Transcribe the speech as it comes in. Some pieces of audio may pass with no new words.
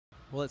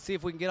Well, let's see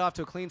if we can get off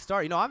to a clean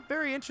start. You know, I'm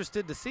very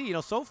interested to see, you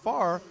know, so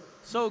far,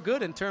 so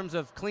good in terms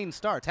of clean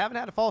starts. Haven't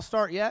had a false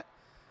start yet.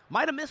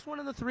 Might have missed one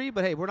in the 3,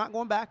 but hey, we're not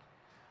going back.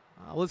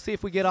 Let's see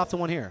if we get off to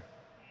one here.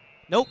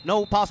 Nope,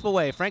 no possible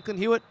way. Franklin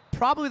Hewitt,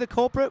 probably the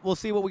culprit. We'll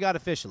see what we got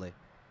officially.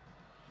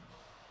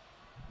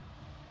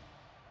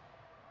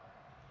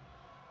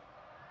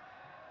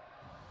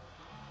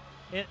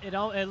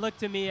 It looked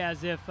to me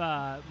as if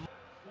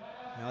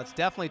Now, it's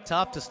definitely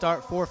tough to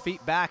start 4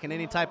 feet back in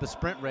any type of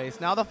sprint race.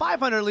 Now, the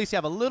 500, at least you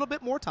have a little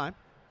bit more time.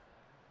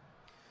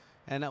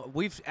 And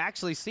we've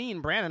actually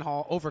seen Brandon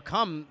Hall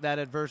overcome that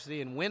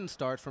adversity and win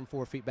starts from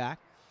 4 feet back.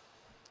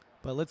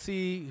 But let's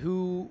see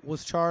who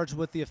was charged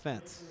with the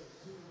offense.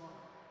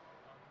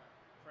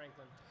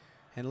 Franklin.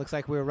 And it looks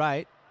like we were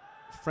right.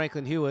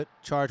 Franklin Hewitt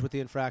charged with the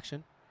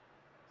infraction.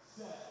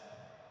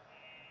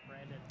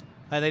 Brandon.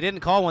 They didn't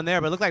call one there,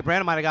 but it looked like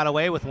Brandon might have got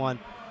away with one.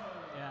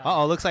 Yeah.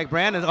 Uh-oh, looks like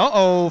Brandon.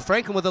 Uh-oh,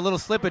 Franklin with a little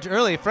slippage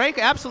early. Frank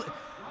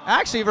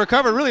actually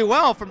recovered really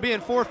well from being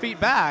 4 feet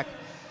back.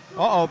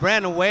 Uh-oh,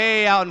 Brandon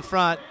way out in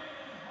front.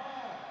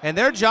 And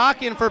they're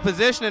jockeying for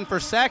positioning for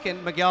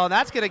second, Miguel, and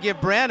that's going to give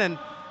Brandon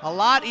a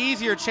lot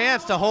easier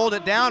chance to hold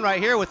it down right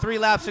here with 3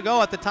 laps to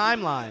go at the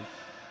timeline.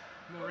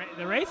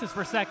 The race is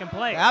for second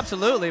place.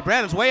 Absolutely.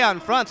 Brandon's way out in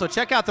front, so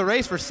check out the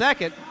race for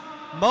second.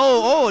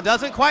 Mo,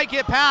 doesn't quite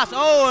get past.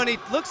 Oh, and he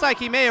looks like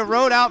he may have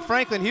rode out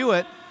Franklin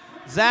Hewitt.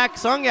 Zach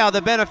Sungyao,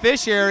 the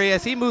beneficiary,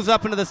 as he moves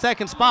up into the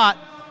second spot.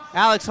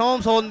 Alex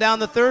Holmes holding down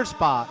the 3rd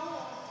spot.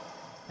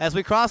 As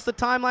we cross the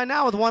timeline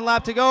now with 1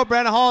 lap to go,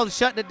 Brandon Hall is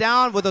shutting it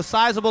down with a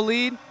sizable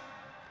lead.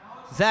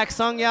 Zach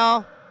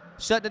Sungyao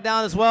shutting it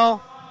down as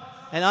well.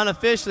 And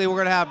unofficially, we're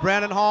going to have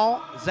Brandon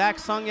Hall, Zach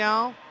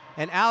Sungyao,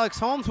 and Alex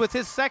Holmes with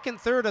his 2nd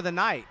third of the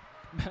night.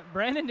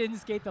 Brandon didn't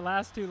skate the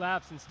last 2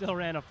 laps and still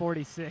ran a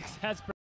 46. That's